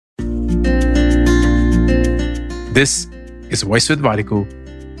This is Voice with Variku,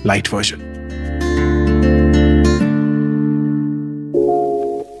 Lite version.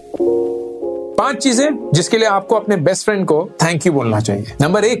 पांच चीजें जिसके लिए आपको अपने बेस्ट फ्रेंड को थैंक यू बोलना चाहिए।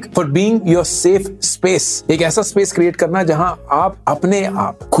 Number 1, for being your safe space. एक ऐसा स्पेस क्रिएट करना जहां आप अपने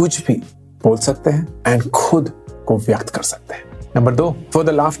आप कुछ भी बोल सकते हैं एंड खुद को व्यक्त कर सकते हैं। Number 2, for the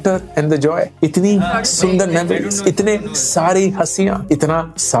laughter and the joy. इतनी सुंदर मेमोरीज, इतने सारी हंसियां,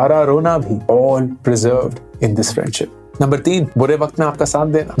 इतना सारा रोना भी, all preserved in this friendship. Number 3, बुरे वक्त में आपका साथ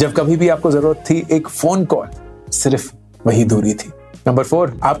देना। जब कभी भी आपको जरूरत थी, एक फोन कॉल, सिर्फ वही दूरी थी। नंबर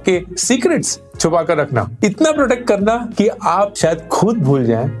 4, आपके सीक्रेट्स छुपा कर रखना, इतना प्रोटेक्ट करना कि आप शायद खुद भूल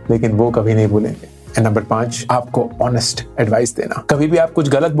जाएं लेकिन वो कभी नहीं भूलेंगे। एंड नंबर 5, आपको ऑनेस्ट एडवाइस देना। कभी भी आप कुछ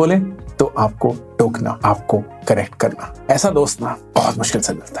गलत बोले तो आपको टोकना, आपको करेक्ट करना। ऐसा दोस्त ना बहुत मुश्किल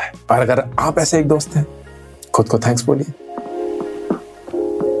से मिलता है, और अगर आप ऐसे एक दोस्त हैं, खुद को थैंक्स बोलिए।